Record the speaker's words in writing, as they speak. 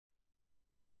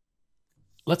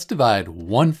Let's divide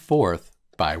 1/4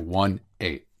 by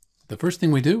 1/8. The first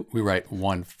thing we do, we write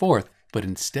 1/4, but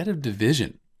instead of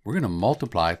division, we're going to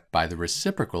multiply by the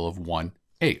reciprocal of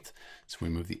 1/8. So we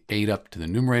move the 8 up to the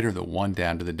numerator, the 1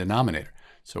 down to the denominator.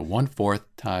 So 1/4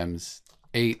 times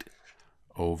 8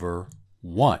 over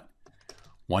 1.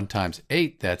 1 times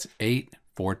 8, that's 8.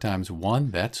 4 times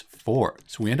 1, that's 4.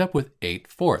 So we end up with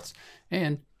 8/4.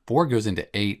 And 4 goes into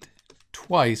 8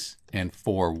 twice and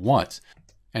 4 once.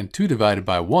 And 2 divided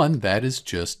by 1, that is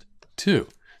just 2.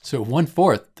 So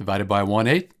 1/4 divided by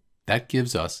 1/8, that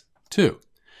gives us 2.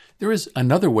 There is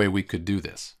another way we could do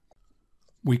this.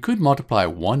 We could multiply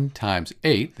 1 times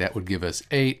 8, that would give us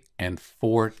 8, and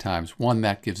 4 times 1,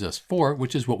 that gives us 4,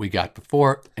 which is what we got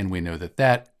before, and we know that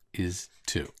that is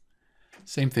 2.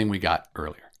 Same thing we got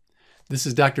earlier. This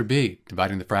is Dr. B,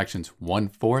 dividing the fractions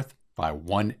 1/4 by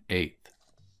 1/8.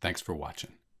 Thanks for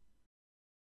watching.